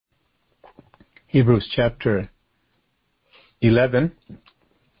Hebrews chapter 11,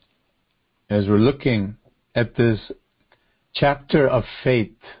 as we're looking at this chapter of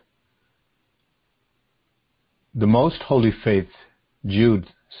faith, the most holy faith, Jude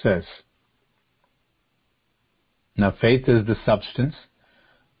says. Now, faith is the substance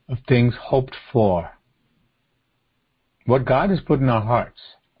of things hoped for. What God has put in our hearts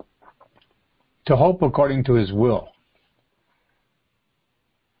to hope according to His will.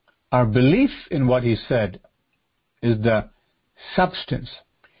 Our belief in what He said is the substance.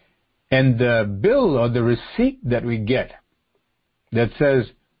 And the bill or the receipt that we get that says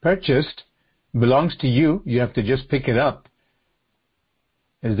purchased belongs to you, you have to just pick it up,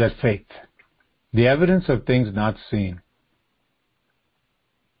 is that faith. The evidence of things not seen.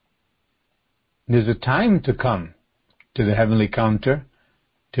 There's a time to come to the heavenly counter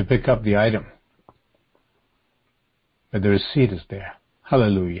to pick up the item. But the receipt is there.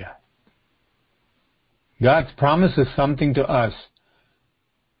 Hallelujah. God promises something to us,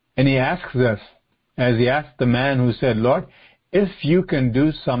 and He asks us, as He asked the man who said, Lord, if you can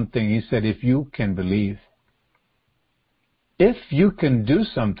do something, He said, if you can believe. If you can do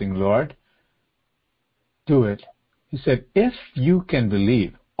something, Lord, do it. He said, if you can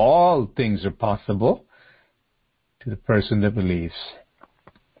believe, all things are possible to the person that believes.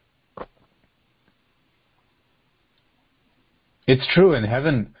 It's true, in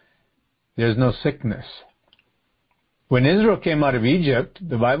heaven, there's no sickness. When Israel came out of Egypt,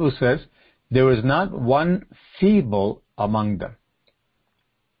 the Bible says, there was not one feeble among them.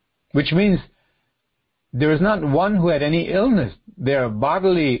 Which means there was not one who had any illness. Their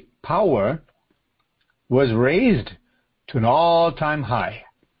bodily power was raised to an all-time high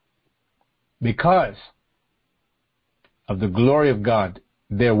because of the glory of God.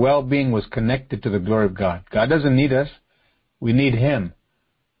 Their well-being was connected to the glory of God. God doesn't need us. We need Him.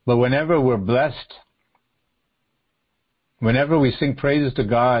 But whenever we're blessed, whenever we sing praises to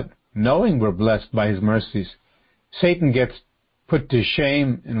God, knowing we're blessed by His mercies, Satan gets put to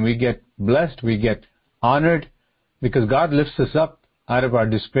shame and we get blessed, we get honored, because God lifts us up out of our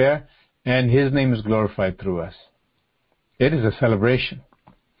despair and His name is glorified through us. It is a celebration.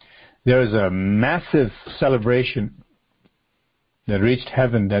 There is a massive celebration that reached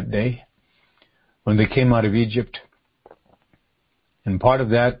heaven that day when they came out of Egypt. And part of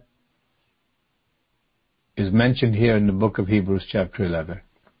that is mentioned here in the book of Hebrews chapter 11.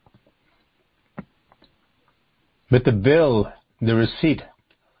 But the bill, the receipt,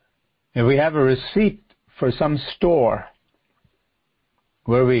 if we have a receipt for some store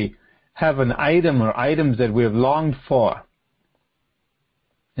where we have an item or items that we have longed for,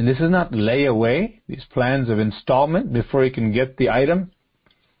 and this is not layaway, these plans of installment before you can get the item,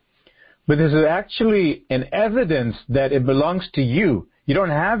 but this is actually an evidence that it belongs to you. You don't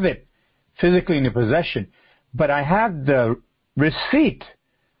have it physically in your possession, but I have the receipt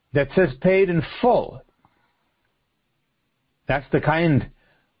that says paid in full. That's the kind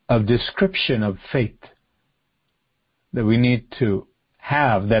of description of faith that we need to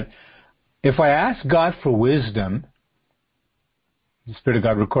have. That if I ask God for wisdom, the Spirit of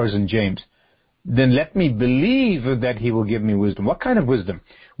God records in James, then let me believe that He will give me wisdom. What kind of wisdom?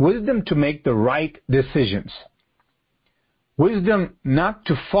 Wisdom to make the right decisions. Wisdom not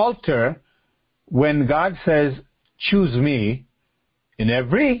to falter when God says, choose me in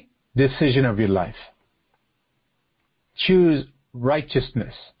every decision of your life. Choose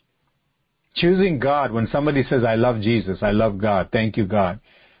righteousness. Choosing God when somebody says, I love Jesus, I love God, thank you, God.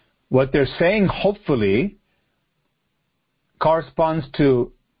 What they're saying, hopefully, corresponds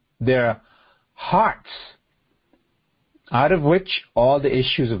to their hearts, out of which all the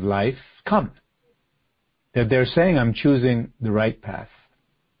issues of life come. That they're saying, I'm choosing the right path.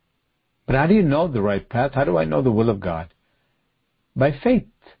 But how do you know the right path? How do I know the will of God? By faith,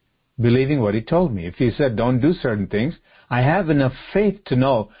 believing what He told me. If He said, don't do certain things, I have enough faith to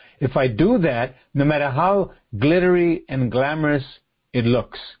know if I do that, no matter how glittery and glamorous it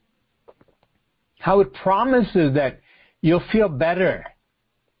looks, how it promises that you'll feel better.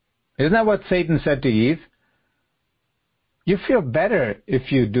 Isn't that what Satan said to Eve? You feel better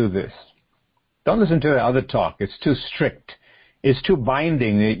if you do this. Don't listen to the other talk. It's too strict. It's too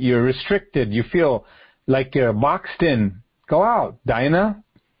binding. You're restricted. You feel like you're boxed in. Go out, Dinah,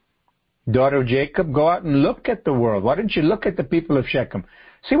 daughter of Jacob. Go out and look at the world. Why don't you look at the people of Shechem?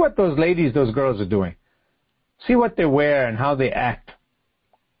 See what those ladies, those girls are doing. See what they wear and how they act.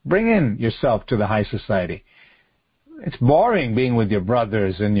 Bring in yourself to the high society. It's boring being with your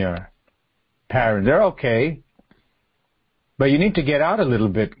brothers and your parents. They're okay. But you need to get out a little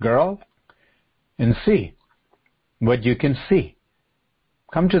bit, girl, and see what you can see.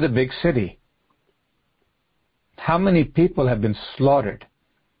 Come to the big city. How many people have been slaughtered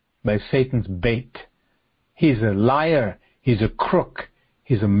by Satan's bait? He's a liar. He's a crook.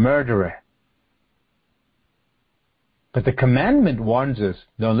 He's a murderer. But the commandment warns us,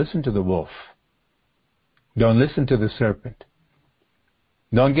 don't listen to the wolf. Don't listen to the serpent.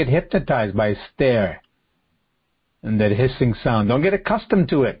 Don't get hypnotized by a stare and that hissing sound. Don't get accustomed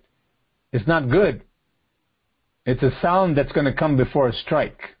to it. It's not good. It's a sound that's going to come before a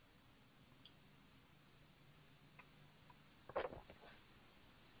strike.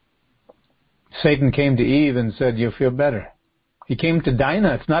 Satan came to Eve and said, you feel better. He came to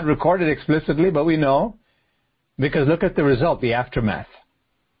Dinah. It's not recorded explicitly, but we know. Because look at the result, the aftermath.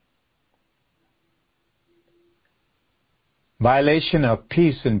 Violation of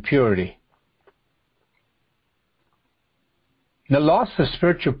peace and purity. The loss of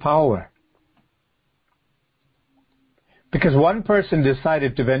spiritual power. Because one person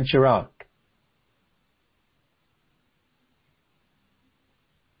decided to venture out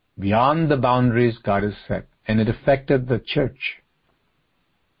beyond the boundaries God has set, and it affected the church.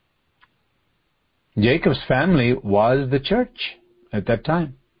 Jacob's family was the church at that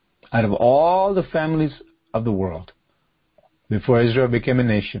time. Out of all the families of the world, before Israel became a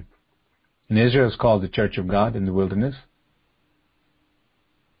nation, and Israel is called the Church of God in the wilderness,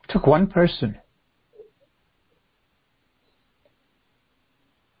 it took one person.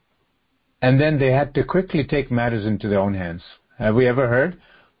 And then they had to quickly take matters into their own hands. Have we ever heard?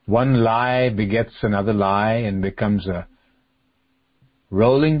 One lie begets another lie and becomes a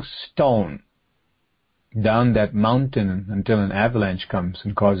rolling stone down that mountain until an avalanche comes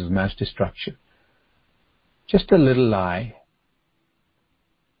and causes mass destruction. Just a little lie.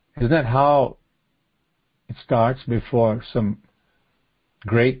 Isn't that how it starts before some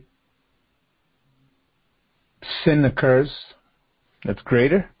great sin occurs that's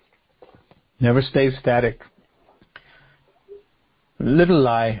greater? Never stays static. A little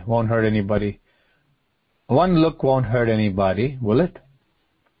lie won't hurt anybody. One look won't hurt anybody, will it?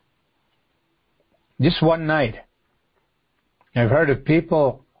 Just one night. I've heard of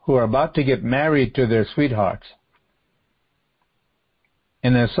people who are about to get married to their sweethearts.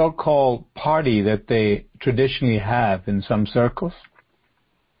 In a so-called party that they traditionally have in some circles.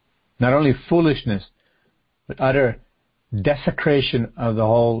 Not only foolishness, but utter desecration of the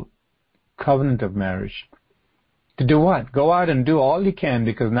whole covenant of marriage. To do what? Go out and do all you can,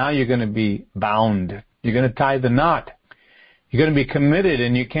 because now you're going to be bound. You're going to tie the knot. You're going to be committed,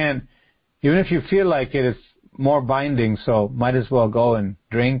 and you can't, even if you feel like it, it's more binding, so might as well go and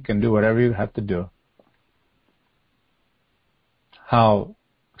drink and do whatever you have to do. How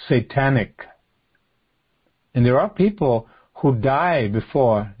satanic. And there are people who die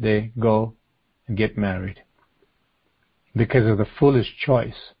before they go and get married because of the foolish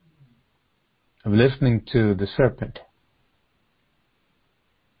choice of listening to the serpent.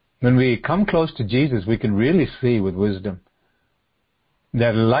 When we come close to Jesus, we can really see with wisdom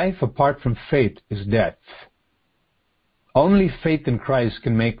that life apart from faith is death. Only faith in Christ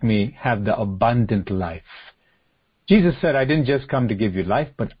can make me have the abundant life. Jesus said, I didn't just come to give you life,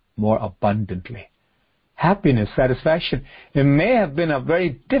 but more abundantly. Happiness, satisfaction. It may have been a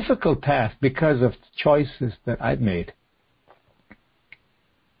very difficult task because of choices that I've made.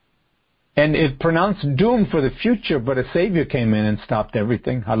 And it pronounced doom for the future, but a Savior came in and stopped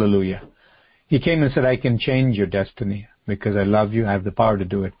everything. Hallelujah. He came and said, I can change your destiny because I love you. I have the power to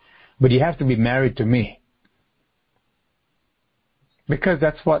do it. But you have to be married to me. Because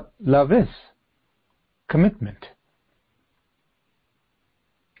that's what love is. Commitment.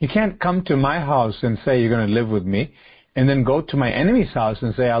 You can't come to my house and say you're going to live with me, and then go to my enemy's house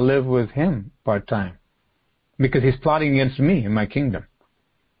and say I'll live with him part-time. Because he's plotting against me in my kingdom.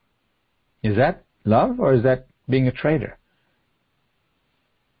 Is that love, or is that being a traitor?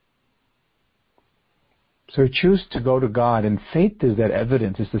 So choose to go to God, and faith is that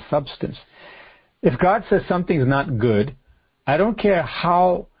evidence, it's the substance. If God says something's not good, I don't care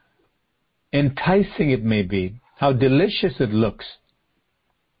how enticing it may be, how delicious it looks.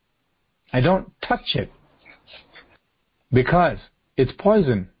 I don't touch it because it's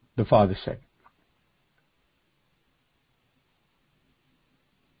poison, the Father said.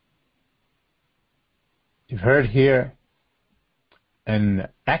 You've heard here an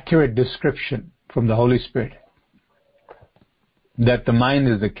accurate description from the Holy Spirit that the mind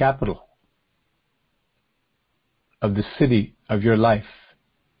is the capital of the city of your life.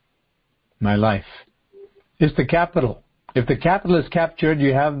 My life. It's the capital. If the capital is captured,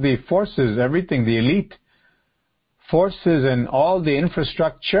 you have the forces, everything, the elite forces and all the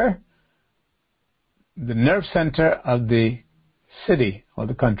infrastructure, the nerve center of the city or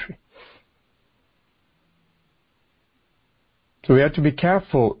the country. So we have to be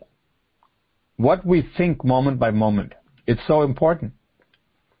careful what we think moment by moment. It's so important.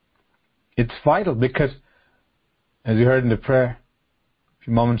 It's vital because, as you heard in the prayer a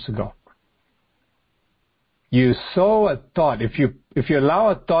few moments ago, you sow a thought. If you allow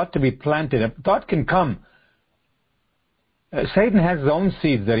a thought to be planted, a thought can come. Satan has his own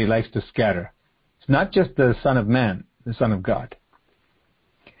seeds that he likes to scatter. It's not just the Son of Man, the Son of God.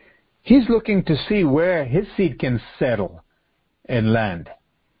 He's looking to see where his seed can settle and land.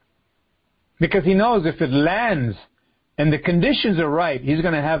 Because he knows if it lands and the conditions are right, he's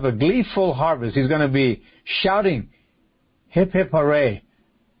going to have a gleeful harvest. He's going to be shouting, hip, hip, hooray,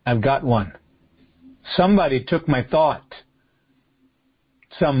 I've got one. Somebody took my thought.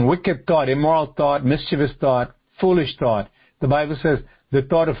 Some wicked thought, immoral thought, mischievous thought, foolish thought. The Bible says the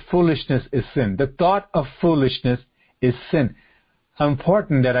thought of foolishness is sin. The thought of foolishness is sin. How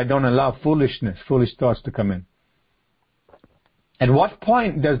important that I don't allow foolish thoughts to come in. At what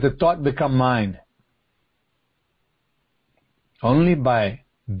point does the thought become mine? Only by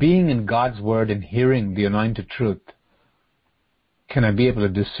being in God's Word and hearing the anointed truth can I be able to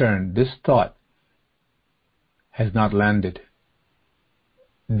discern this thought has not landed.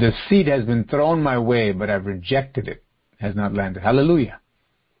 The seed has been thrown my way, but I've rejected it. It has not landed. Hallelujah.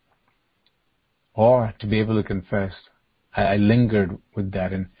 Or to be able to confess, I lingered with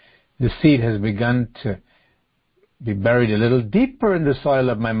that, and the seed has begun to be buried a little deeper in the soil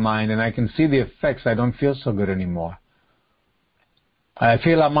of my mind, and I can see the effects. I don't feel so good anymore. I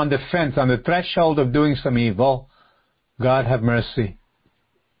feel I'm on the fence, on the threshold of doing some evil. God have mercy.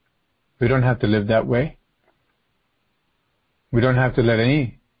 We don't have to live that way. We don't have to let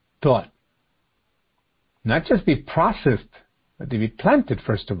any thought not just be processed, but to be planted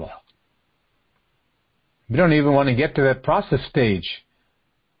first of all. We don't even want to get to that process stage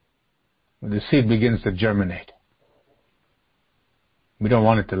when the seed begins to germinate. We don't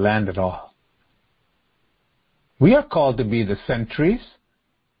want it to land at all. We are called to be the sentries,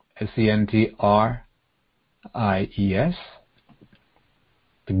 SENTRIES,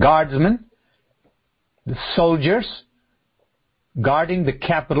 the guardsmen, the soldiers, guarding the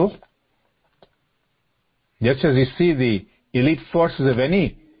capital. Just as you see the elite forces of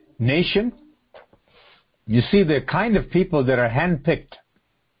any nation, you see the kind of people that are handpicked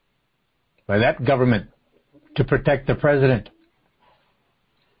by that government to protect the president,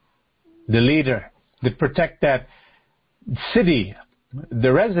 the leader, that protect that city,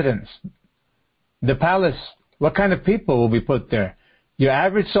 the residents, the palace. What kind of people will be put there? Your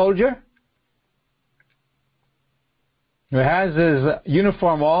average soldier who has his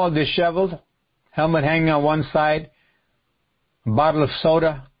uniform all disheveled, helmet hanging on one side, a bottle of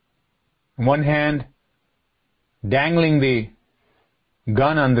soda in one hand, dangling the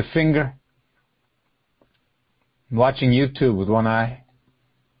gun on the finger, watching YouTube with one eye.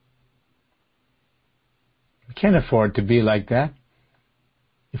 We can't afford to be like that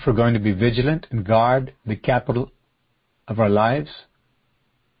if we're going to be vigilant and guard the capital of our lives,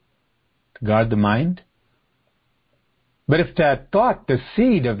 to guard the mind. But if that thought, the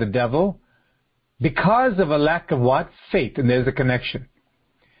seed of the devil, because of a lack of what? Faith, and there's a connection.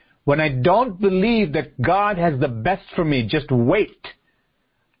 When I don't believe that God has the best for me, just wait,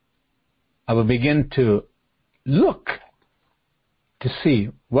 I will begin to look to see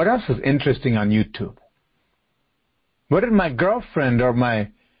what else is interesting on YouTube. What did my girlfriend or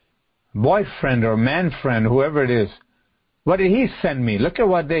my boyfriend or man friend, whoever it is, what did he send me? Look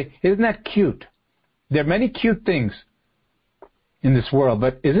at isn't that cute? There are many cute things in this world,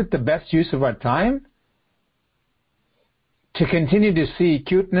 but is it the best use of our time? To continue to see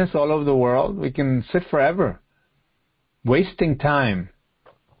cuteness all over the world, we can sit forever, wasting time.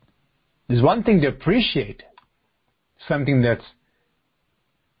 There's one thing to appreciate, something that's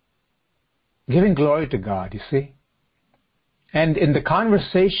giving glory to God, you see. And in the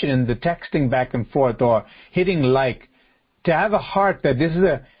conversation, in the texting back and forth or hitting like, to have a heart that this is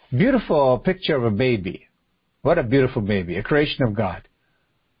a beautiful picture of a baby. What a beautiful baby, a creation of God.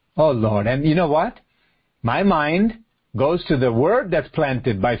 Oh Lord, and you know what? My mind goes to the word that's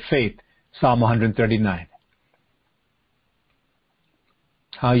planted by faith, Psalm 139.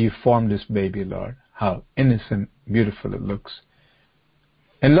 How you formed this baby, Lord. How innocent, beautiful it looks.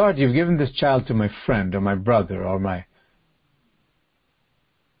 And Lord, you've given this child to my friend or my brother or my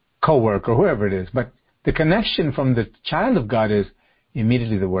co-worker, whoever it is. But the connection from the child of God is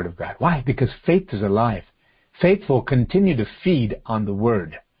immediately the Word of God. Why? Because faith is alive. Faith will continue to feed on the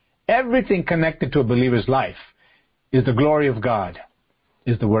Word. Everything connected to a believer's life is the glory of God,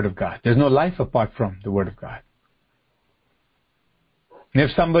 is the Word of God. There's no life apart from the Word of God. And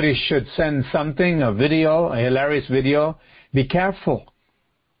if somebody should send something, a video, a hilarious video, be careful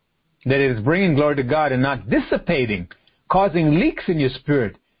that it is bringing glory to God and not dissipating, causing leaks in your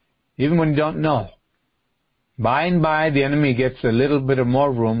spirit, even when you don't know. By and by, the enemy gets a little bit of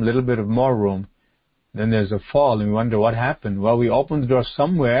more room, then there's a fall, and we wonder what happened. Well, we opened the door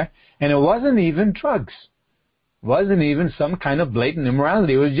somewhere, and it wasn't even drugs. It wasn't even some kind of blatant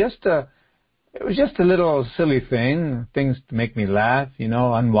immorality. It was just a little silly thing, things to make me laugh,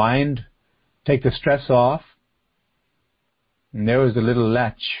 unwind, take the stress off. And there was a little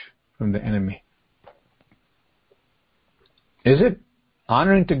latch from the enemy. Is it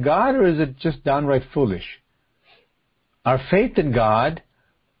honoring to God, or is it just downright foolish? Our faith in God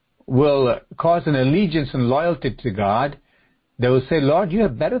will cause an allegiance and loyalty to God that will say, Lord, you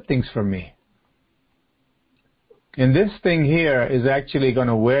have better things for me. And this thing here is actually going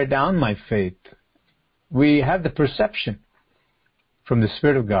to wear down my faith. We have the perception from the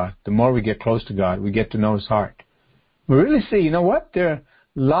Spirit of God. The more we get close to God, we get to know His heart. We really see, you know what? There are a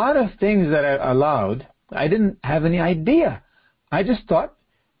lot of things that are allowed. I didn't have any idea. I just thought,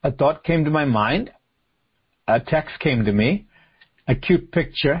 a thought came to my mind, a text came to me, a cute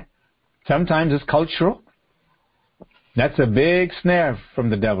picture. Sometimes it's cultural. That's a big snare from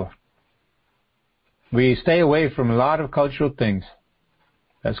the devil. We stay away from a lot of cultural things.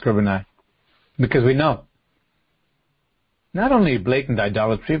 That's Kerb and I. Because we know. Not only blatant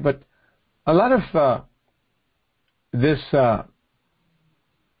idolatry, but a lot of this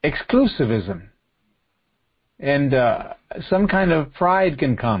exclusivism. And some kind of pride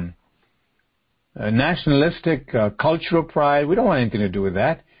can come. Nationalistic, cultural pride. We don't want anything to do with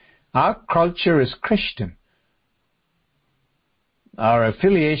that. Our culture is Christian. Our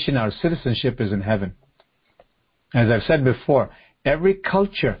affiliation, our citizenship is in heaven. As I've said before, every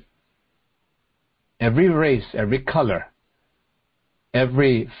culture, every race, every color,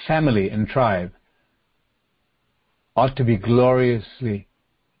 every family and tribe ought to be gloriously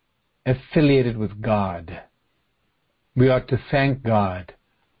affiliated with God. We ought to thank God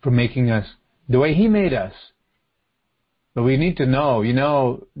for making us the way He made us. But we need to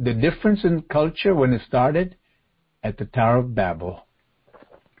know, the difference in culture when it started at the Tower of Babel.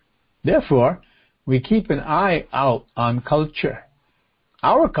 Therefore, we keep an eye out on culture,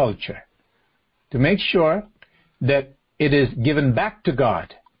 our culture, to make sure that it is given back to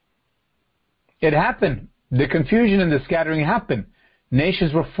God. It happened. The confusion and the scattering happened.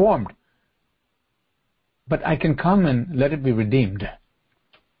 Nations were formed. But I can come and let it be redeemed.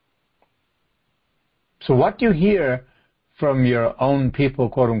 So what you hear from your own people,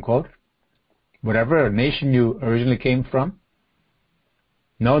 quote unquote, whatever nation you originally came from,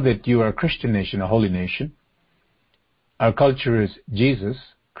 know that you are a Christian nation, a holy nation. Our culture is Jesus,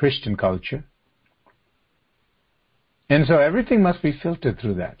 Christian culture. And so everything must be filtered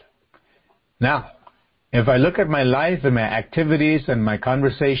through that. Now, if I look at my life and my activities and my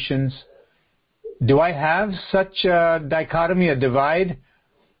conversations, do I have such a dichotomy, a divide,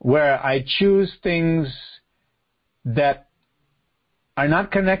 where I choose things that are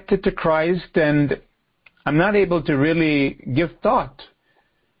not connected to Christ and I'm not able to really give thought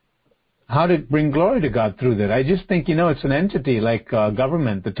how to bring glory to God through that? I just think, it's an entity like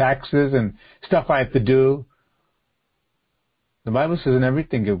government, the taxes and stuff I have to do. The Bible says in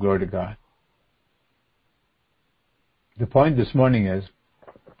everything give glory to God. The point this morning is,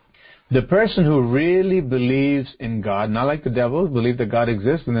 the person who really believes in God, not like the devil, believe that God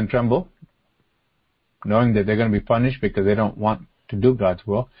exists and then tremble, knowing that they're going to be punished because they don't want to do God's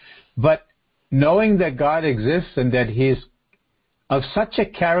will, but knowing that God exists and that He is of such a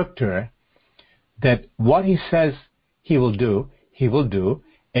character that what He says He will do,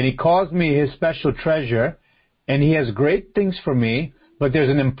 and He calls me His special treasure, and He has great things for me, but there's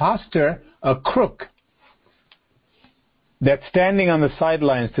an imposter, a crook, that's standing on the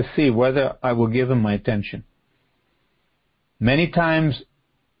sidelines to see whether I will give him my attention. Many times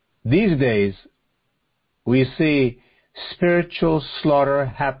these days, we see spiritual slaughter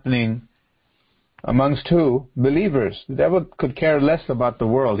happening amongst who? Believers. The devil could care less about the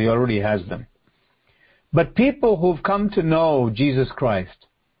world. He already has them. But people who've come to know Jesus Christ,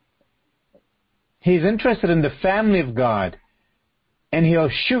 He's interested in the family of God, and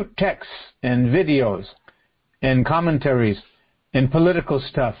He'll shoot texts and videos and commentaries and political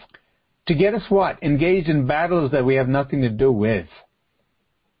stuff to get us what? Engaged in battles that we have nothing to do with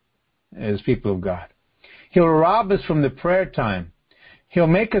as people of God. He'll rob us from the prayer time. He'll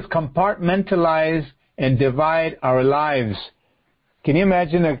make us compartmentalize and divide our lives. Can you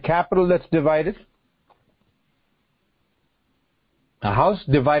imagine a capital that's divided? A house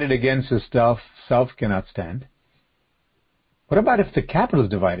divided against itself cannot stand. What about if the capital is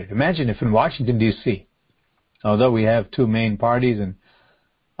divided? Imagine if in Washington, D.C., although we have two main parties and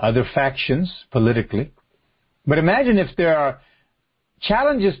other factions politically, but imagine if there are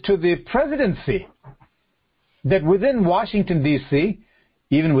challenges to the presidency, that within Washington, D.C.,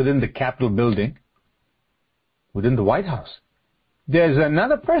 even within the Capitol building, within the White House, there's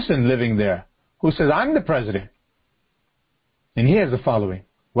another person living there who says, I'm the president. And he has the following.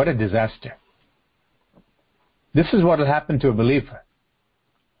 What a disaster. This is what will happen to a believer,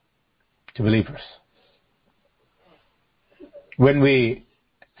 to believers. When we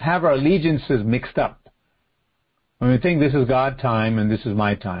have our allegiances mixed up, when we think this is God time and this is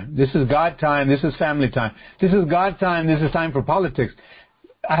my time, this is God time, this is family time, this is God time, this is time for politics.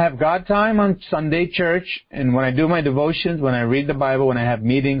 I have God time on Sunday church, and when I do my devotions, when I read the Bible, when I have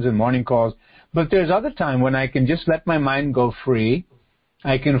meetings and morning calls. But there's other time when I can just let my mind go free.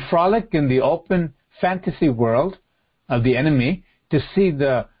 I can frolic in the open fantasy world of the enemy to see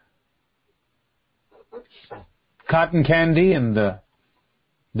the cotton candy and the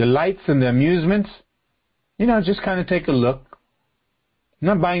lights and the amusements. Just kind of take a look. I'm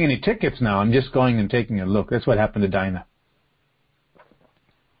not buying any tickets now. I'm just going and taking a look. That's what happened to Dinah.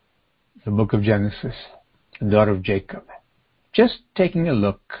 The book of Genesis, the daughter of Jacob. Just taking a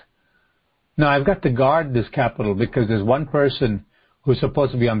look. Now, I've got to guard this capital because there's one person who's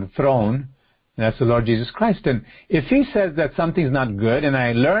supposed to be on the throne, and that's the Lord Jesus Christ. And if he says that something's not good, and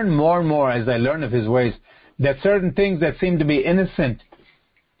I learn more and more as I learn of his ways, that certain things that seem to be innocent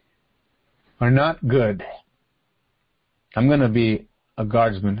are not good, I'm going to be a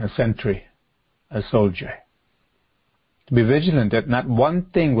guardsman, a sentry, a soldier. To be vigilant that not one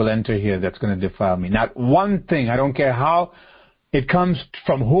thing will enter here that's going to defile me. Not one thing. I don't care how it comes,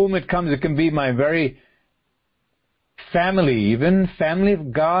 from whom it comes. It can be my very family, even family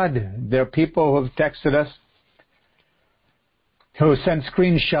of God. There are people who have texted us, who sent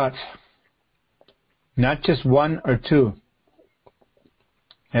screenshots, not just one or two.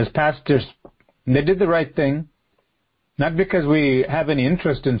 As pastors, they did the right thing. Not because we have any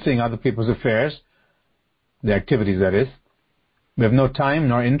interest in seeing other people's affairs, the activities that is. We have no time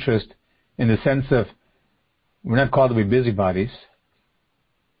nor interest in the sense of we're not called to be busybodies,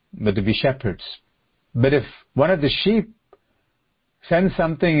 but to be shepherds. But if one of the sheep sends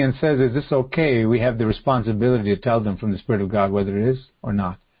something and says, is this okay, we have the responsibility to tell them from the Spirit of God whether it is or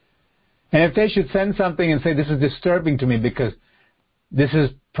not. And if they should send something and say, this is disturbing to me because this is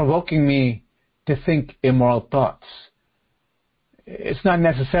provoking me to think immoral thoughts, it's not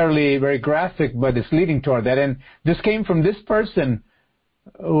necessarily very graphic, but it's leading toward that. And this came from this person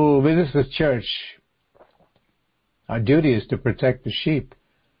who visits the church. Our duty is to protect the sheep.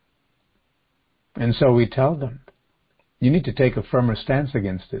 And so we tell them, you need to take a firmer stance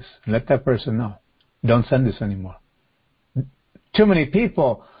against this. Let that person know. Don't send this anymore. Too many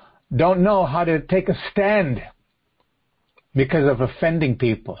people don't know how to take a stand because of offending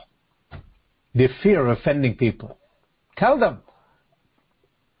people. The fear of offending people. Tell them.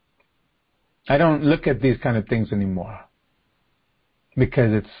 I don't look at these kind of things anymore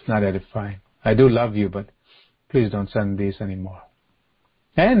because it's not edifying. I do love you, but please don't send these anymore.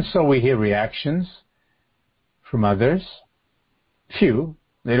 And so we hear reactions from others. Few.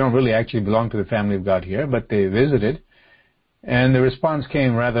 They don't really actually belong to the family of God here, but they visited. And the response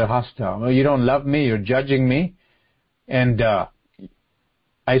came rather hostile. Well, you don't love me, you're judging me. And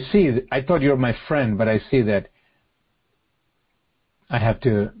I thought you were my friend, but I see that I have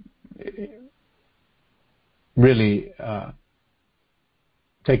to really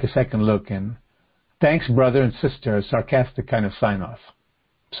take a second look. And thanks, brother and sister, a sarcastic kind of sign-off.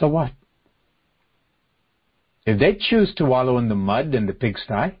 So what? If they choose to wallow in the mud and the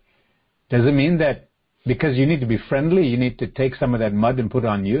pigsty, does it mean that because you need to be friendly, you need to take some of that mud and put it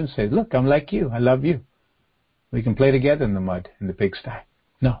on you and say, look, I'm like you, I love you. We can play together in the mud, in the pigsty.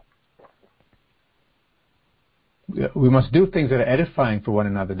 No. We must do things that are edifying for one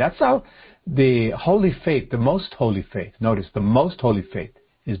another. That's how the holy faith, the most holy faith, notice, the most holy faith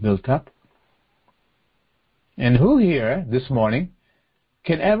is built up. And who here this morning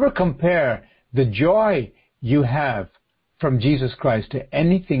can ever compare the joy you have from Jesus Christ to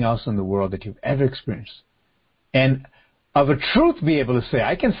anything else in the world that you've ever experienced? And of a truth be able to say,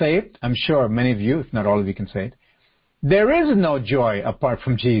 I can say it, I'm sure many of you, if not all of you can say it, there is no joy apart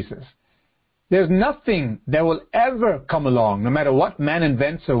from Jesus. There's nothing that will ever come along, no matter what man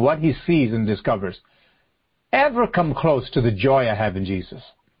invents or what he sees and discovers, ever come close to the joy I have in Jesus.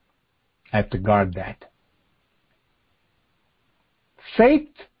 I have to guard that. Faith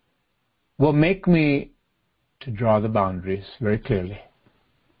will make me to draw the boundaries very clearly.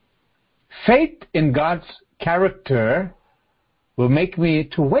 Faith in God's character will make me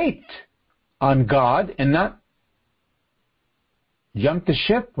to wait on God and not jump the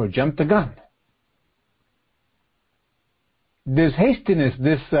ship or jump the gun. This hastiness,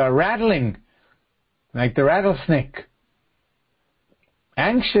 this rattling, like the rattlesnake,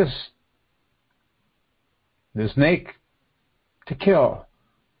 anxious, the snake to kill.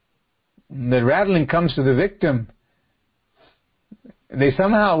 The rattling comes to the victim. They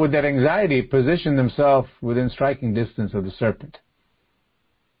somehow, with that anxiety, position themselves within striking distance of the serpent.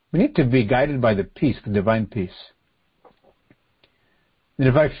 We need to be guided by the peace, the divine peace. And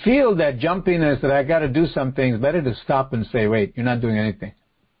if I feel that jumpiness, that I got to do something, it's better to stop and say, wait, you're not doing anything.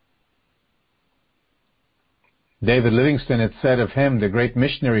 David Livingstone had said of him, the great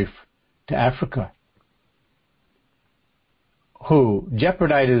missionary to Africa, who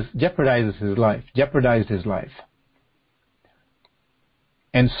jeopardized his life.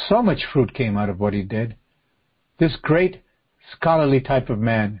 And so much fruit came out of what he did. This great scholarly type of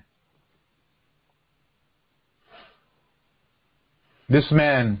man. This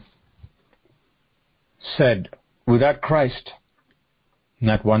man said, without Christ,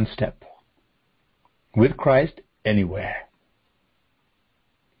 not one step. With Christ, anywhere.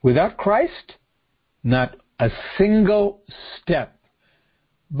 Without Christ, not a single step.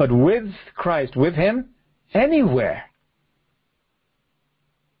 But with Christ, with Him, anywhere.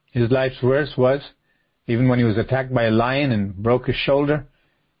 His life's verse was, even when he was attacked by a lion and broke his shoulder,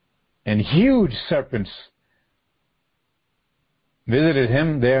 and huge serpents visited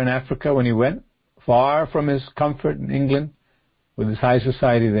him there in Africa when he went, far from his comfort in England, with his high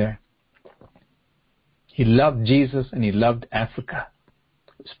society there. He loved Jesus and he loved Africa.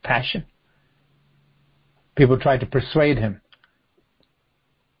 His passion. People tried to persuade him,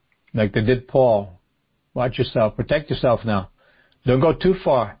 like they did Paul. Watch yourself, protect yourself now. Don't go too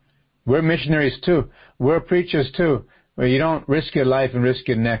far. We're missionaries too. We're preachers too. Where you don't risk your life and risk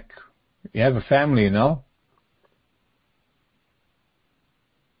your neck. You have a family, you know.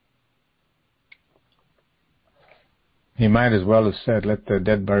 He might as well have said, let the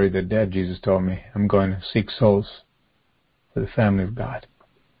dead bury the dead, Jesus told me. I'm going to seek souls for the family of God.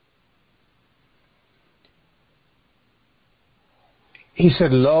 He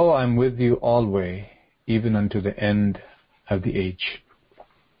said, lo, I'm with you always, even unto the end of the age.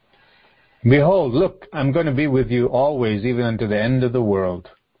 Behold, look, I'm going to be with you always, even unto the end of the world.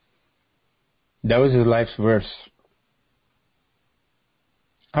 That was his life's verse.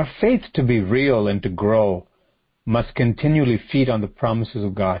 Our faith to be real and to grow must continually feed on the promises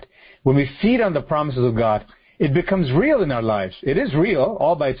of God. When we feed on the promises of God, it becomes real in our lives. It is real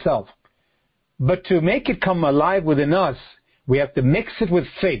all by itself. But to make it come alive within us, we have to mix it with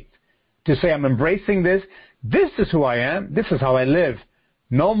faith. To say, I'm embracing this. This is who I am. This is how I live.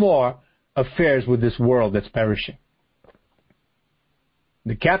 No more affairs with this world that's perishing.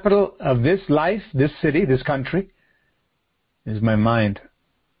 The capital of this life, this city, this country, is my mind.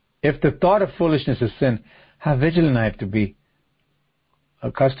 If the thought of foolishness is sin, how vigilant I have to be.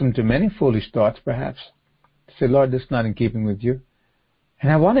 Accustomed to many foolish thoughts, perhaps. To say, Lord, this is not in keeping with you.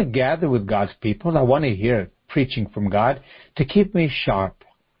 And I want to gather with God's people. I want to hear preaching from God to keep me sharp.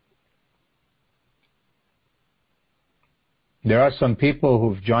 There are some people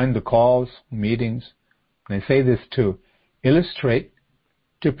who've joined the calls, meetings, and I say this to illustrate,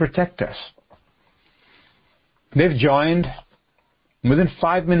 to protect us. They've joined, within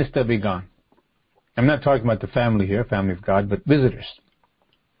 5 minutes they'll be gone. I'm not talking about the family here, family of God, but visitors.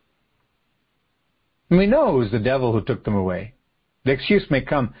 And we know it was the devil who took them away. The excuse may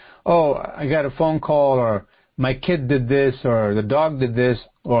come, oh, I got a phone call, or my kid did this, or the dog did this,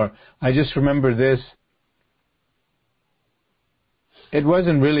 or I just remember this. It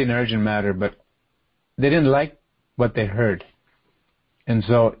wasn't really an urgent matter, but they didn't like what they heard. And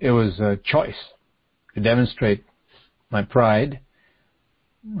so it was a choice to demonstrate my pride.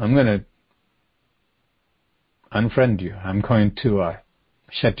 I'm going to unfriend you. I'm going to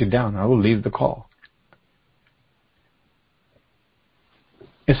shut you down. I will leave the call.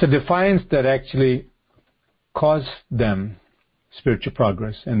 It's a defiance that actually caused them spiritual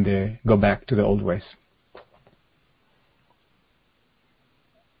progress, and they go back to the old ways.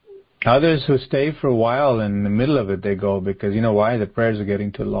 Others who stay for a while, in the middle of it they go, because you know why? The prayers are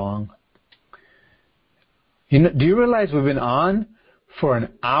getting too long. Do you realize we've been on for an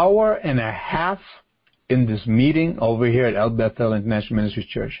hour and a half in this meeting over here at El Bethel International Ministries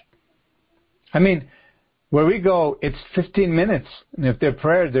Church? I mean, where we go, it's 15 minutes. And if they're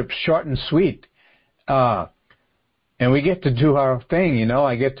prayers, they're short and sweet. And we get to do our thing, you know.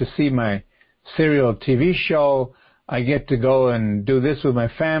 I get to see my serial TV show. I get to go and do this with my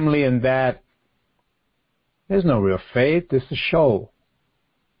family and that. There's no real faith. It's a show.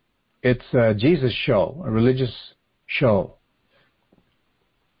 It's a Jesus show, a religious show.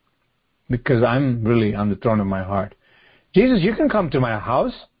 Because I'm really on the throne of my heart. Jesus, you can come to my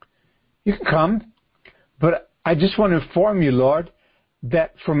house. You can come. But I just want to inform you, Lord,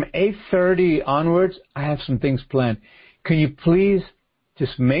 that from 8:30 onwards, I have some things planned. Can you please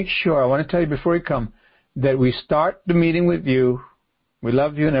just make sure, I want to tell you before you come, that we start the meeting with you. We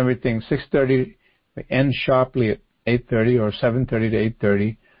love you and everything. 6:30, we end sharply at 8:30 or 7:30 to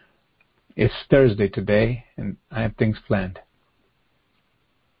 8:30. It's Thursday today, and I have things planned.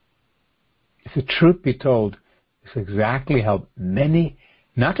 If the truth be told, it's exactly how many,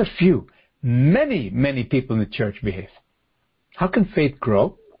 not a few, many people in the church behave. How can faith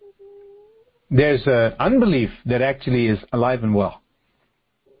grow? There's an unbelief that actually is alive and well.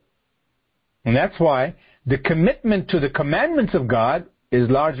 And that's why the commitment to the commandments of God is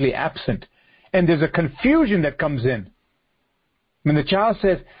largely absent. And there's a confusion that comes in. When the child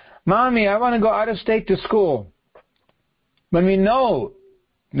says, Mommy, I want to go out of state to school. When we know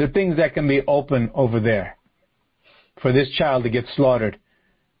the things that can be open over there for this child to get slaughtered.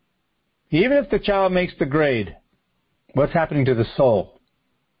 Even if the child makes the grade, what's happening to the soul?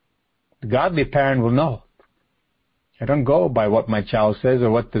 The godly parent will know. I don't go by what my child says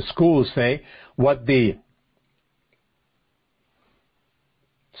or what the schools say, what the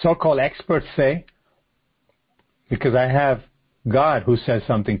so-called experts say, because I have God who says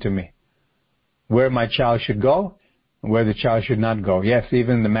something to me. Where my child should go and where the child should not go. Yes,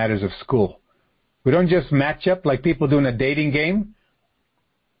 even in the matters of school. We don't just match up like people do in a dating game.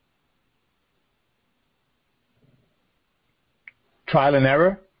 Trial and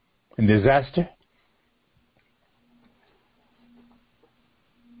error and disaster.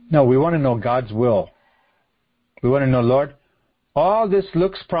 No, we want to know God's will. We want to know, Lord, all this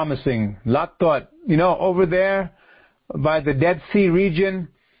looks promising. Lot thought, over there by the Dead Sea region,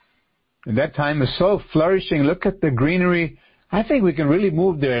 at that time is so flourishing. Look at the greenery. I think we can really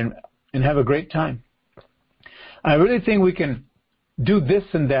move there and have a great time. I really think we can do this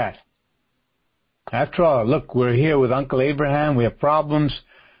and that. After all, look, we're here with Uncle Abraham. We have problems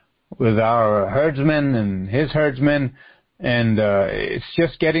with our herdsmen and his herdsmen. And it's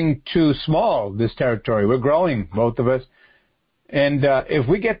just getting too small, this territory. We're growing, both of us. And if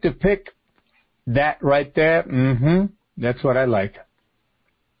we get to pick that right there, that's what I like.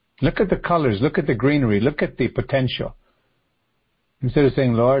 Look at the colors. Look at the greenery. Look at the potential. Instead of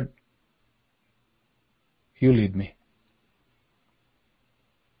saying, Lord, you lead me.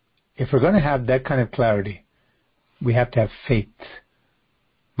 If we're going to have that kind of clarity, we have to have faith.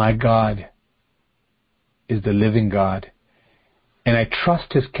 My God is the living God. And I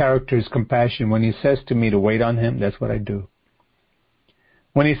trust His character, His compassion. When He says to me to wait on Him, that's what I do.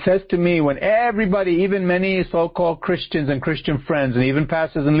 When He says to me, when everybody, even many so-called Christians and Christian friends, and even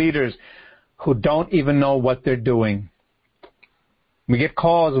pastors and leaders who don't even know what they're doing, we get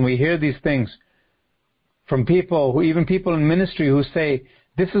calls and we hear these things from people, even people in ministry who say,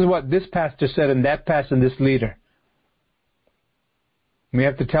 this is what this pastor said and that pastor and this leader. We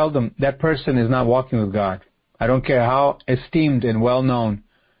have to tell them that person is not walking with God. I don't care how esteemed and well-known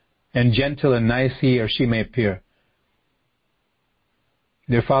and gentle and nice he or she may appear.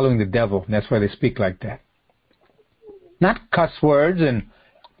 They're following the devil. That's why they speak like that. Not cuss words and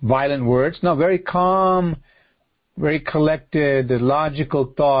violent words. No, very calm, very collected,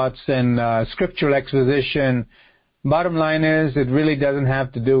 logical thoughts and scriptural exposition. Bottom line is, it really doesn't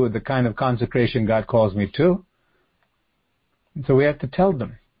have to do with the kind of consecration God calls me to. And so we have to tell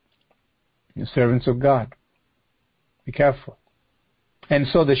them, you're servants of God. Be careful. And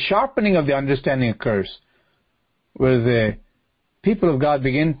so the sharpening of the understanding occurs, where the people of God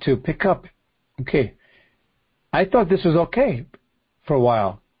begin to pick up, okay, I thought this was okay for a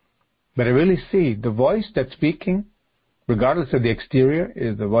while, but I really see the voice that's speaking, regardless of the exterior,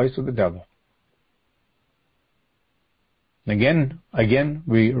 is the voice of the devil. Again,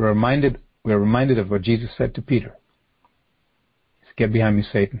 we're reminded of what Jesus said to Peter. He said, get behind me,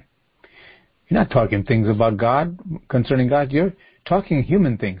 Satan. You're not talking things about God, concerning God. You're talking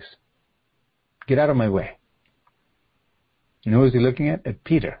human things. Get out of my way. And who was he looking at? At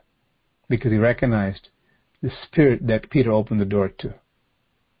Peter. Because he recognized the spirit that Peter opened the door to.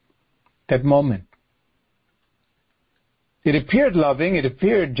 That moment. It appeared loving, it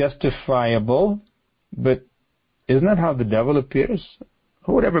appeared justifiable, but isn't that how the devil appears?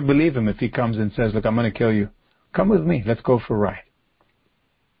 Who would ever believe him if he comes and says, look, I'm going to kill you. Come with me. Let's go for a ride.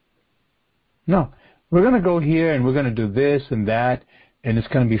 No. We're going to go here and we're going to do this and that and it's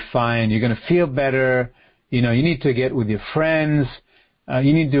going to be fine. You're going to feel better. You need to get with your friends.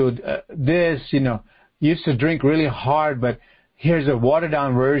 You need to do this, used to drink really hard, but here's a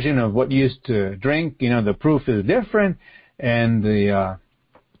watered-down version of what you used to drink. You know, the proof is different, and the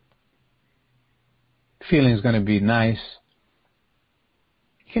feeling is going to be nice.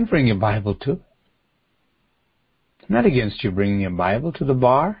 You can bring your Bible too. I'm not against you bringing your Bible to the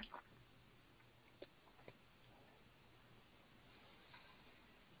bar.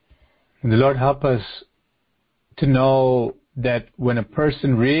 And the Lord help us to know that when a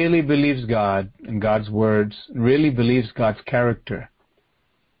person really believes God and God's words, really believes God's character,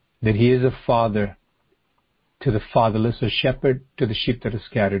 that He is a father to the fatherless, a shepherd to the sheep that are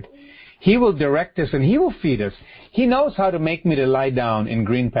scattered, He will direct us and He will feed us. He knows how to make me to lie down in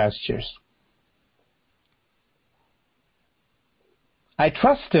green pastures. I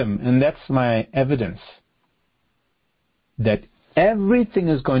trust Him, and that's my evidence that everything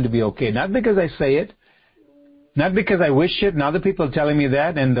is going to be okay. Not because I say it, not because I wish it, and other people are telling me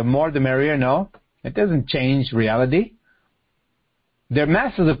that, and the more the merrier. No, it doesn't change reality. There are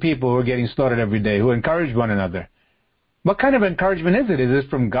masses of people who are getting slaughtered every day who encourage one another. What kind of encouragement is it? Is it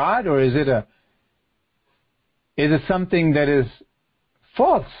from God, or is it something that is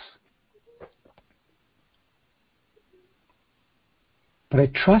false? But I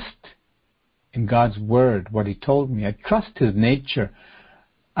trust in God's word, what He told me. I trust His nature.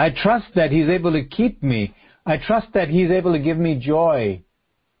 I trust that He's able to keep me. I trust that He's able to give me joy,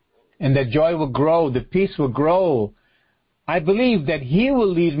 and that joy will grow, the peace will grow. I believe that He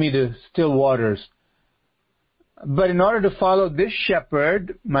will lead me to still waters. But in order to follow this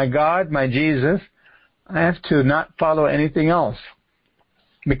shepherd, my God, my Jesus, I have to not follow anything else.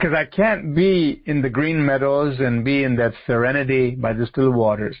 Because I can't be in the green meadows and be in that serenity by the still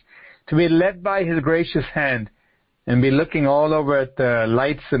waters. To be led by His gracious hand and be looking all over at the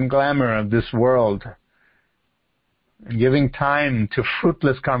lights and glamour of this world and giving time to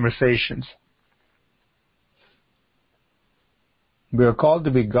fruitless conversations. We are called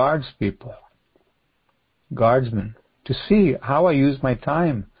to be guards people, guardsmen, to see how I use my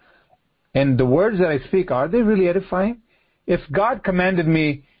time. And the words that I speak, are they really edifying? If God commanded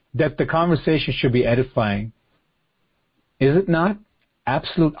me that the conversation should be edifying, is it not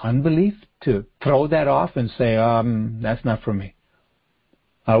absolute unbelief to throw that off and say, that's not for me?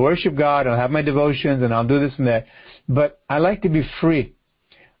 I'll worship God, I'll have my devotions, and I'll do this and that. But I like to be free.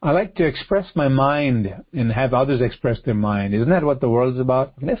 I like to express my mind and have others express their mind. Isn't that what the world is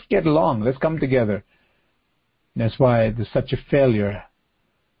about? Let's get along. Let's come together. That's why there's such a failure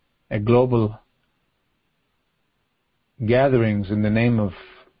at global gatherings in the name of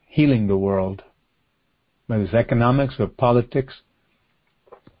healing the world, whether it's economics or politics.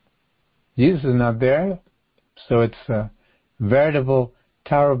 Jesus is not there, so it's a veritable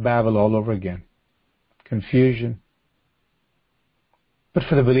Tower of Babel all over again. Confusion. But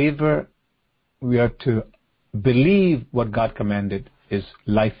for the believer, we are to believe what God commanded is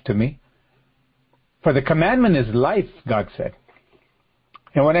life to me. For the commandment is life, God said.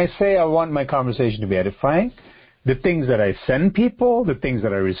 And when I say I want my conversation to be edifying, the things that I send people, the things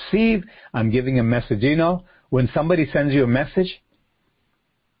that I receive, I'm giving a message. You know, when somebody sends you a message,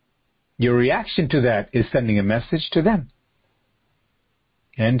 your reaction to that is sending a message to them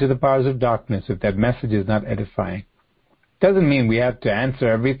and to the powers of darkness if that message is not edifying. Doesn't mean we have to answer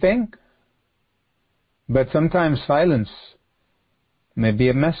everything, but sometimes silence may be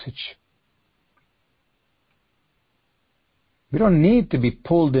a message. We don't need to be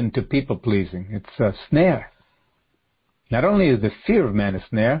pulled into people-pleasing. It's a snare. Not only is the fear of man a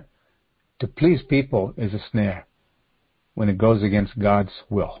snare, to please people is a snare when it goes against God's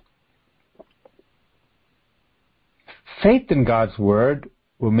will. Faith in God's word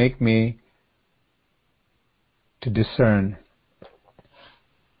will make me to discern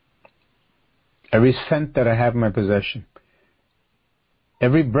every scent that I have in my possession,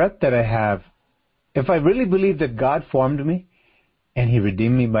 every breath that I have. If I really believe that God formed me and He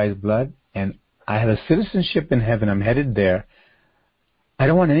redeemed me by His blood, and I have a citizenship in heaven, I'm headed there, I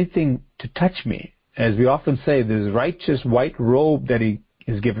don't want anything to touch me. As we often say, this righteous white robe that He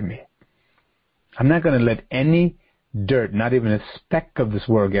has given me. I'm not going to let any dirt, not even a speck of this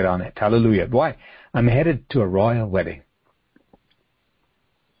world get on it. Hallelujah. Why? I'm headed to a royal wedding.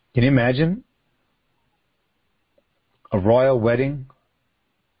 Can you imagine a royal wedding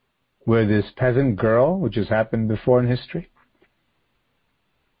where this peasant girl, which has happened before in history,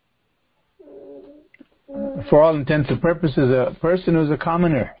 for all intents and purposes, a person who's a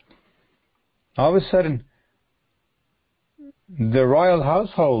commoner, all of a sudden, the royal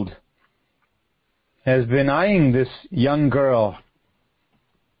household has been eyeing this young girl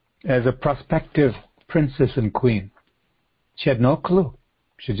as a prospective princess and queen. She had no clue.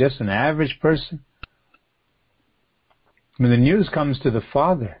 She's just an average person When the news comes to the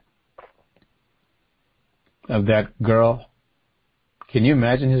father of that girl, can you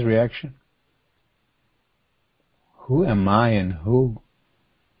imagine his reaction? Who am I and who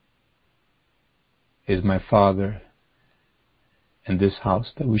is my father in this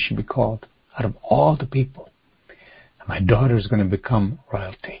house that we should be called out of all the people? And my daughter is going to become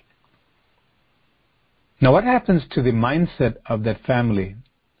royalty. Now what happens to the mindset of that family,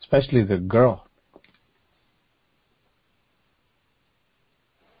 especially the girl?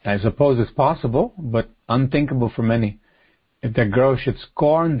 I suppose it's possible, but unthinkable for many. If that girl should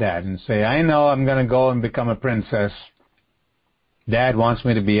scorn that and say, I know I'm going to go and become a princess. Dad wants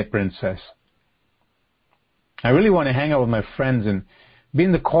me to be a princess. I really want to hang out with my friends and be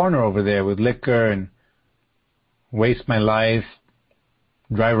in the corner over there with liquor and waste my life,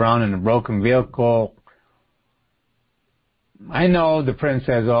 drive around in a broken vehicle. I know the prince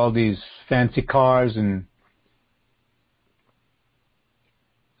has all these fancy cars and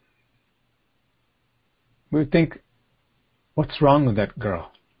we think, what's wrong with that girl?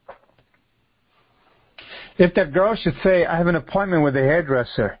 If that girl should say, I have an appointment with a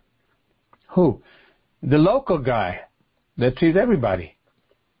hairdresser. Who? The local guy that sees everybody.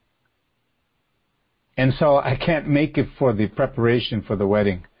 And so I can't make it for the preparation for the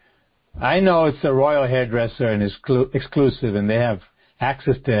wedding. I know it's a royal hairdresser and it's exclusive and they have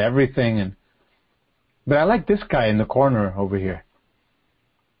access to everything. But I like this guy in the corner over here.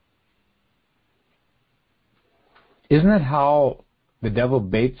 Isn't that how the devil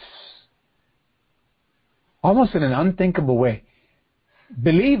baits, almost in an unthinkable way,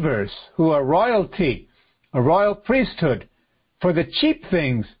 believers who are royalty, a royal priesthood, for the cheap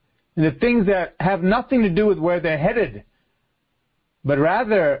things and the things that have nothing to do with where they're headed, but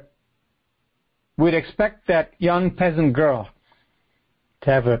rather we'd expect that young peasant girl to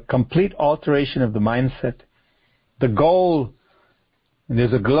have a complete alteration of the mindset. The goal,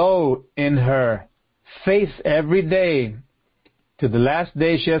 there's a glow in her face every day to the last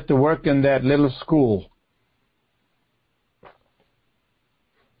day she has to work in that little school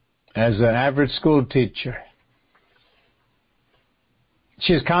as an average school teacher.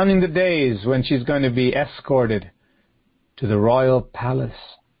 She's counting the days when she's going to be escorted to the royal palace,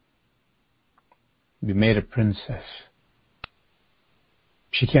 be made a princess.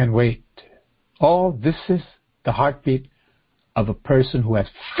 She can't wait. All this is the heartbeat of a person who has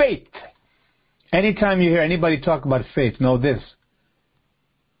faith. Anytime you hear anybody talk about faith, know this.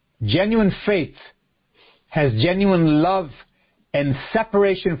 Genuine faith has genuine love and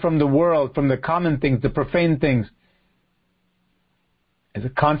separation from the world, from the common things, the profane things, as a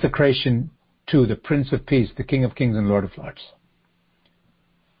consecration to the Prince of Peace, the King of Kings and Lord of Lords.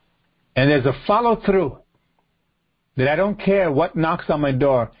 And there's a follow-through that I don't care what knocks on my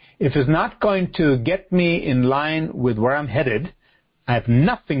door. If it's not going to get me in line with where I'm headed, I have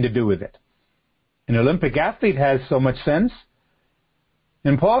nothing to do with it. An Olympic athlete has so much sense.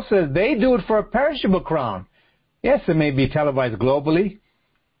 And Paul says they do it for a perishable crown. Yes, it may be televised globally,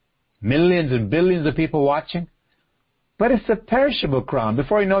 millions and billions of people watching, but it's a perishable crown.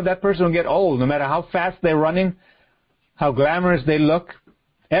 Before you know it, that person will get old, no matter how fast they're running, how glamorous they look.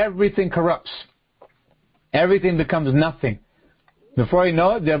 Everything corrupts. Everything becomes nothing. Before you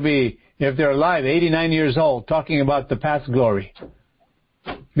know it, they'll be, if they're alive, 89 years old, talking about the past glory.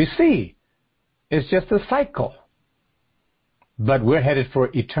 We see, it's just a cycle. But we're headed for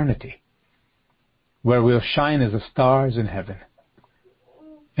eternity, where we'll shine as the stars in heaven.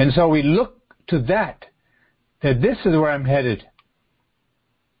 And so we look to that this is where I'm headed.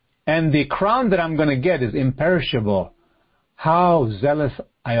 And the crown that I'm going to get is imperishable. How zealous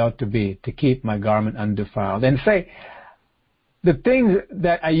I ought to be to keep my garment undefiled. And say, the things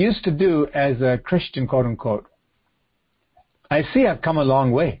that I used to do as a Christian, quote unquote, I see I've come a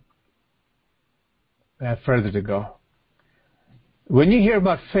long way. I have further to go. When you hear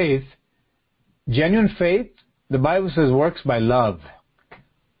about faith, genuine faith, the Bible says works by love.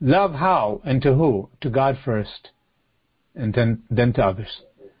 Love how and to who? To God first, and then to others.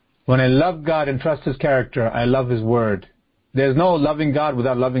 When I love God and trust His character, I love His Word. There's no loving God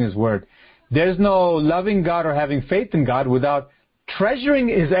without loving His Word. There's no loving God or having faith in God without treasuring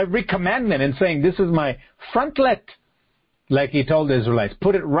His every commandment and saying, this is my frontlet, like He told the Israelites.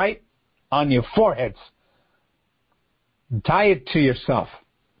 Put it right on your foreheads. Tie it to yourself.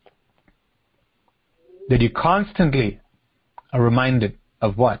 That you constantly are reminded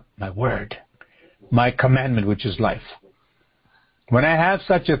of what? My word. My commandment, which is life. When I have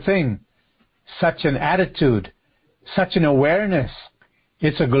such a thing, such an attitude, such an awareness,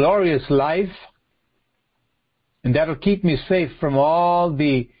 it's a glorious life, and that'll keep me safe from all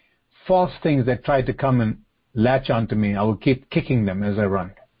the false things that try to come and latch onto me. I will keep kicking them as I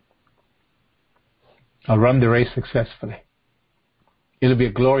run. I'll run the race successfully. It'll be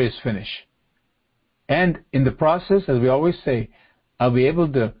a glorious finish. And in the process, as we always say, I'll be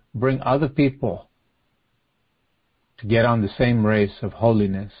able to bring other people to get on the same race of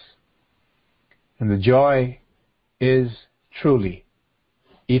holiness. And the joy is truly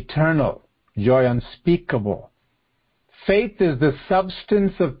eternal, joy unspeakable. Faith is the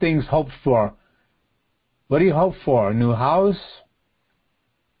substance of things hoped for. What do you hope for? A new house?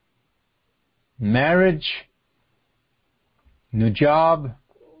 Marriage? New job?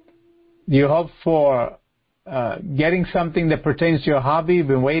 Do you hope for getting something that pertains to your hobby? You've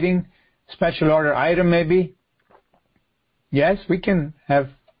been waiting? Special order item maybe? Yes, we can have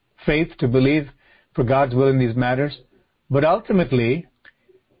faith to believe for God's will in these matters. But ultimately,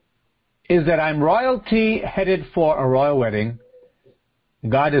 is that I'm royalty headed for a royal wedding.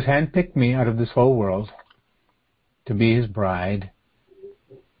 God has handpicked me out of this whole world to be His bride.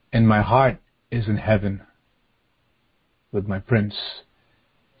 And my heart is in heaven with my prince.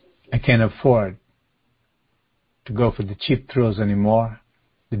 I can't afford to go for the cheap thrills anymore,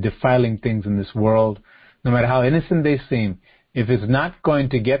 the defiling things in this world, no matter how innocent they seem. If it's not going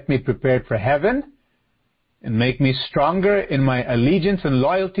to get me prepared for heaven and make me stronger in my allegiance and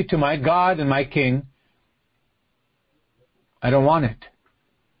loyalty to my God and my King, I don't want it.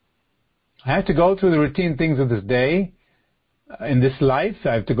 I have to go through the routine things of this day, in this life.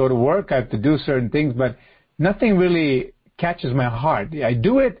 I have to go to work. I have to do certain things, but nothing really catches my heart. I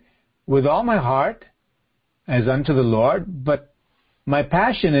do it with all my heart as unto the Lord, but my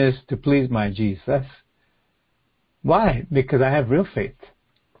passion is to please my Jesus. Why? Because I have real faith.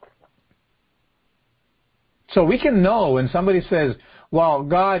 So we can know when somebody says, well,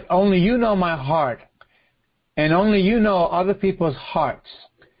 God, only you know my heart, and only you know other people's hearts.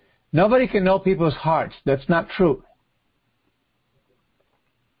 Nobody can know people's hearts. That's not true.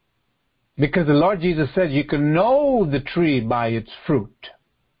 Because the Lord Jesus said you can know the tree by its fruit.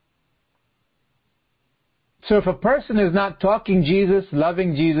 So if a person is not talking Jesus,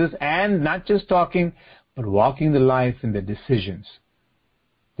 loving Jesus, and not just talking, but walking the life in their decisions,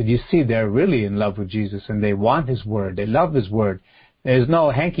 did you see they're really in love with Jesus and they want His Word, they love His Word. There's no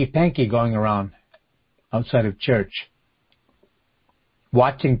hanky-panky going around outside of church,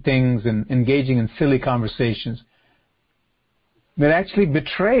 watching things and engaging in silly conversations that actually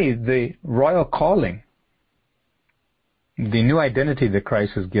betray the royal calling, the new identity that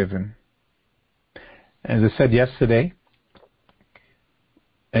Christ has given. As I said yesterday,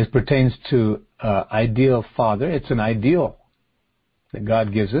 as pertains to ideal father, it's an ideal that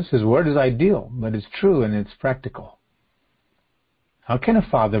God gives us. His Word is ideal, but it's true and it's practical. How can a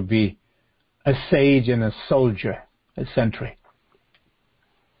father be a sage and a soldier, a sentry,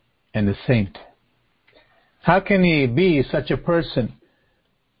 and a saint? How can he be such a person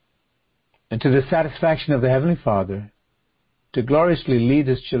and to the satisfaction of the Heavenly Father to gloriously lead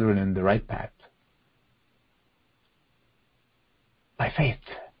His children in the right path? By faith,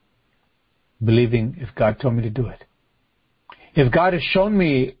 believing if God told me to do it. If God has shown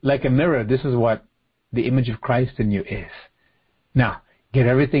me like a mirror, this is what the image of Christ in you is. Now, get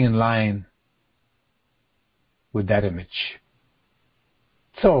everything in line with that image.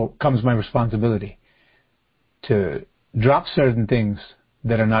 So comes my responsibility to drop certain things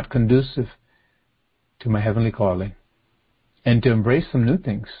that are not conducive to my heavenly calling and to embrace some new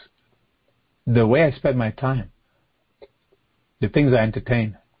things. The way I spend my time, the things I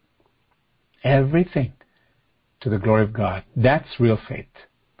entertain, everything to the glory of God. That's real faith.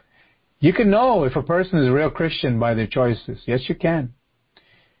 You can know if a person is a real Christian by their choices. Yes, you can.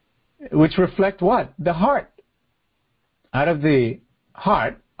 Which reflect what? The heart. Out of the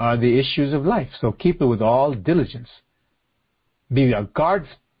heart are the issues of life. So keep it with all diligence. Be a guards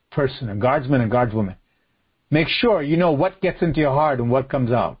person, a guardsman, a guardswoman. Make sure you know what gets into your heart and what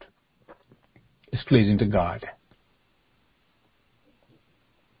comes out is pleasing to God.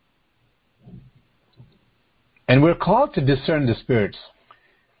 And we're called to discern the spirits.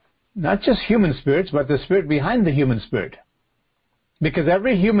 Not just human spirits, but the spirit behind the human spirit. Because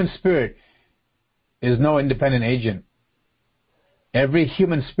every human spirit is no independent agent. Every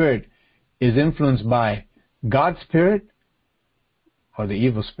human spirit is influenced by God's spirit or the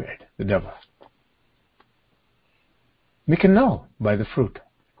evil spirit, the devil. We can know by the fruit.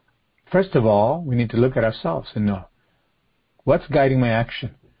 First of all, we need to look at ourselves and know what's guiding my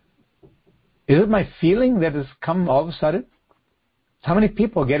action. Is it my feeling that has come all of a sudden? How many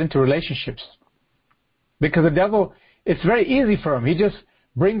people get into relationships? Because the devil, it's very easy for him. He just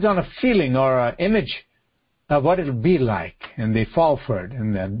brings on a feeling or an image of what it'll be like, and they fall for it,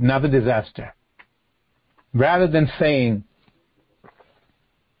 and another disaster. Rather than saying,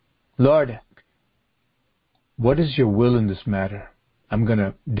 Lord, what is your will in this matter? I'm going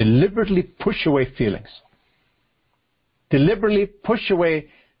to deliberately push away feelings. Deliberately push away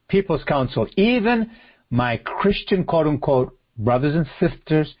people's counsel. Even my Christian, quote-unquote, brothers and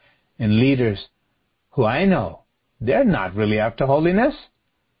sisters and leaders who I know, they're not really after holiness.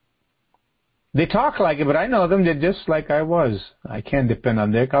 They talk like it, but I know them. They're just like I was. I can't depend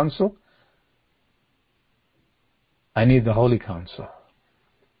on their counsel. I need the holy counsel.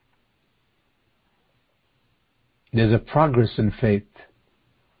 There's a progress in faith.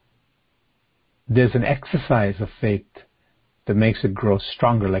 There's an exercise of faith that makes it grow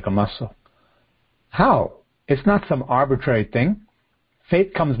stronger like a muscle. How? It's not some arbitrary thing.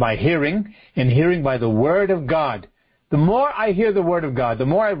 Faith comes by hearing, and hearing by the Word of God. The more I hear the Word of God, the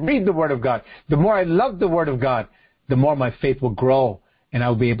more I read the Word of God, the more I love the Word of God, the more my faith will grow, and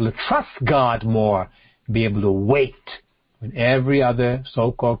I'll be able to trust God more, be able to wait when every other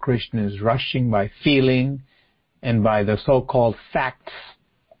so-called Christian is rushing by feeling and by the so-called facts,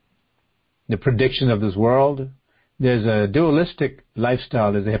 the predictions of this world. There's a dualistic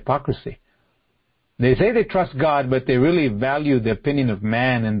lifestyle, there's a hypocrisy. They say they trust God, but they really value the opinion of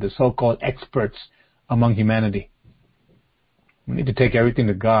man and the so-called experts among humanity. We need to take everything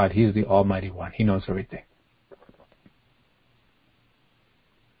to God. He's the Almighty One. He knows everything.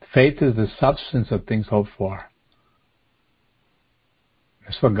 Faith is the substance of things hoped for.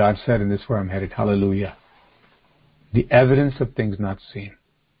 That's what God said, and this is where I'm headed. Hallelujah. The evidence of things not seen.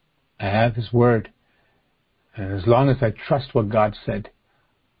 I have His Word. And as long as I trust what God said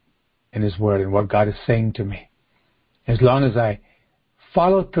in His Word and what God is saying to me, as long as I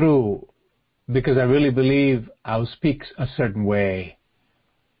follow through because I really believe I'll speak a certain way.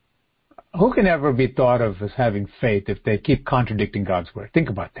 Who can ever be thought of as having faith if they keep contradicting God's Word? Think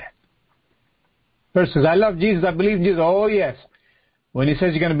about that. Person says, I love Jesus, I believe in Jesus. Oh, yes. When He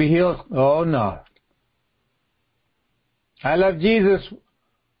says you're going to be healed, oh, no. I love Jesus,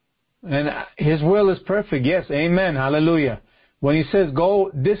 and His will is perfect. Yes, amen, hallelujah. When He says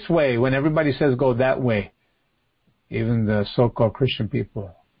go this way, when everybody says go that way, even the so-called Christian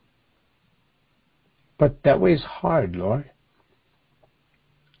people. But that way is hard, Lord.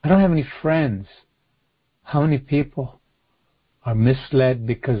 I don't have any friends. How many people are misled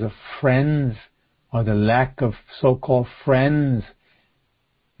because of friends or the lack of so-called friends?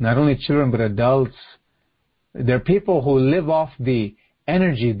 Not only children, but adults. There are people who live off the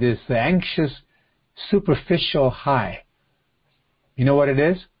energy, this anxious, superficial high. You know what it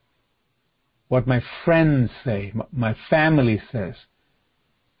is? What my friends say, my family says.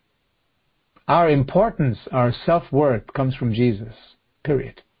 Our importance, our self-worth comes from Jesus,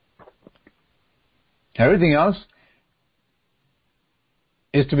 period. Everything else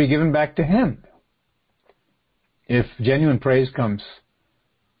is to be given back to Him. If genuine praise comes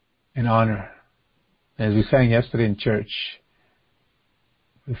in honor, as we sang yesterday in church,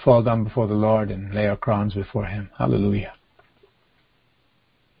 we fall down before the Lord and lay our crowns before Him. Hallelujah.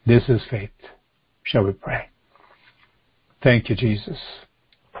 This is faith. Shall we pray? Thank you, Jesus.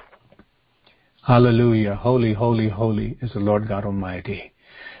 Hallelujah. Holy, holy, holy is the Lord God Almighty.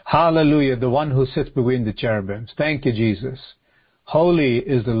 Hallelujah. The one who sits between the cherubims. Thank you, Jesus. Holy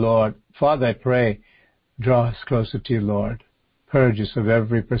is the Lord. Father, I pray, draw us closer to you, Lord. Purge us of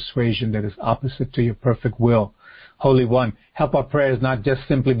every persuasion that is opposite to your perfect will. Holy One, help our prayers not just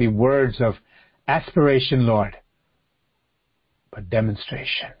simply be words of aspiration, Lord, but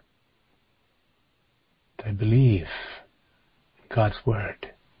demonstration. That I believe in God's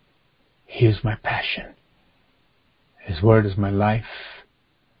Word. He is my passion. His Word is my life.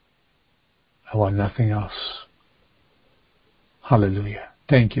 I want nothing else. Hallelujah.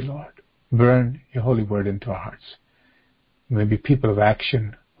 Thank you, Lord. Burn your holy Word into our hearts. We may be people of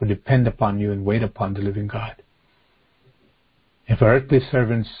action who depend upon you and wait upon the living God. If earthly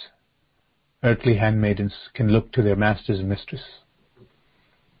servants, earthly handmaidens can look to their masters and mistress,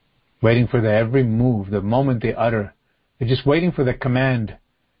 waiting for their every move, the moment they utter, they're just waiting for the command,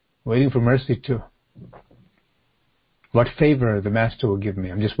 waiting for mercy too. What favor the Master will give me.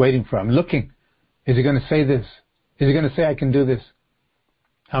 I'm just waiting for, I'm looking. Is He going to say this? Is He going to say I can do this?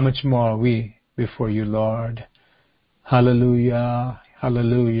 How much more are we before you, Lord? Hallelujah,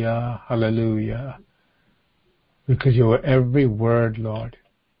 hallelujah, hallelujah. Because your every word, Lord,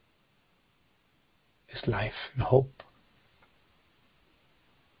 is life and hope.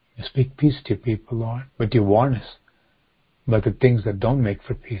 You speak peace to your people, Lord, but you warn us about the things that don't make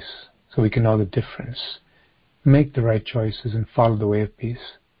for peace, so we can know the difference. Make the right choices and follow the way of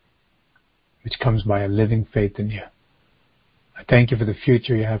peace, which comes by a living faith in you. I thank you for the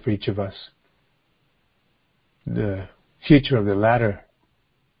future you have for each of us. the future of the latter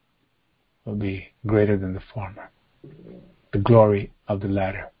will be greater than the former. The glory of the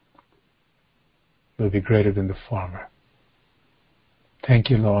latter will be greater than the former. Thank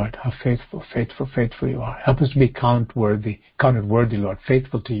you, Lord. How faithful, faithful, faithful you are. Help us to be counted worthy, Lord,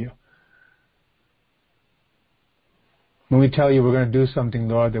 faithful to you. When we tell you we're going to do something,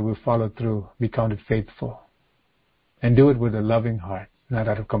 Lord, that we'll follow through, be counted faithful. And do it with a loving heart, not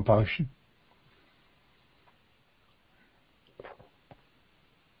out of compulsion.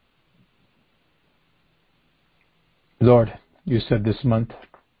 Lord, you said this month,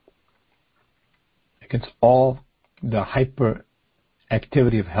 against all the hyper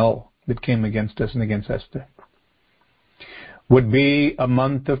activity of hell that came against us and against Esther, would be a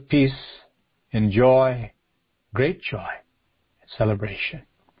month of peace and joy, great joy and celebration.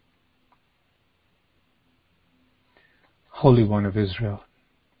 Holy One of Israel,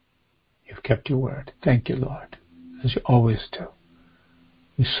 you've kept your word. Thank you, Lord, as you always do.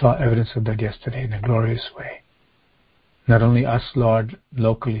 We saw evidence of that yesterday in a glorious way. Not only us, Lord,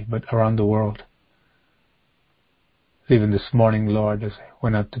 locally, but around the world. Even this morning, Lord, as I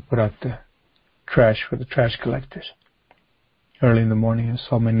went out to put out the trash for the trash collectors, early in the morning, I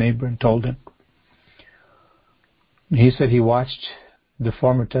saw my neighbor and told him. He said he watched the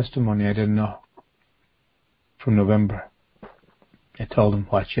former testimony I didn't know from November. I told him,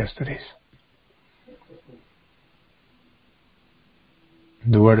 watch yesterday's.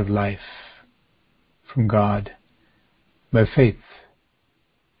 The word of life from God. By faith,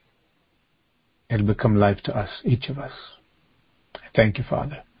 it'll become life to us, each of us. I thank you,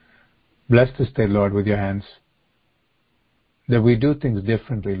 Father. Bless this day, Lord, with your hands. That we do things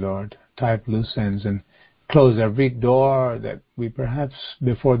differently, Lord. Tie up loose ends and close every door that we perhaps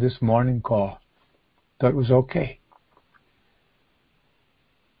before this morning call thought was okay.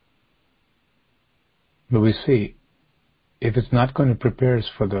 But we see, if it's not going to prepare us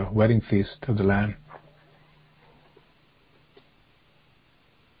for the wedding feast of the Lamb,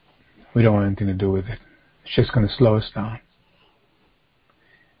 we don't want anything to do with it. It's just going to slow us down.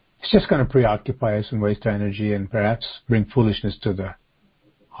 It's just going to preoccupy us and waste our energy and perhaps bring foolishness to the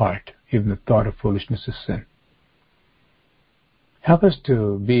heart. Even the thought of foolishness is sin. Help us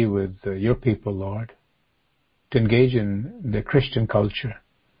to be with your people, Lord, to engage in the Christian culture,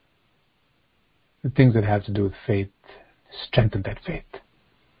 the things that have to do with faith, strengthen that faith.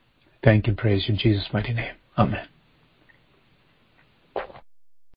 Thank and praise you in Jesus' mighty name. Amen.